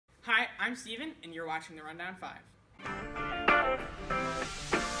I'm Steven, and you're watching the Rundown 5.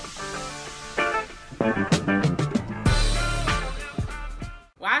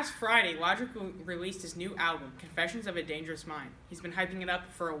 Last Friday, Logic released his new album, Confessions of a Dangerous Mind. He's been hyping it up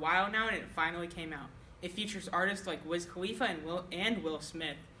for a while now, and it finally came out. It features artists like Wiz Khalifa and Will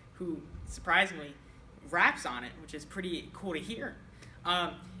Smith, who, surprisingly, raps on it, which is pretty cool to hear.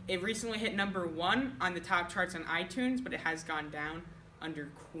 It recently hit #1 on the top charts on iTunes, but it has gone down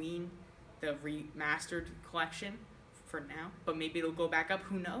under Queen, the remastered collection, for now. But maybe it'll go back up,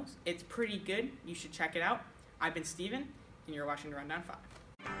 who knows? It's pretty good. You should check it out. I've been Steven, and you're watching the Rundown 5.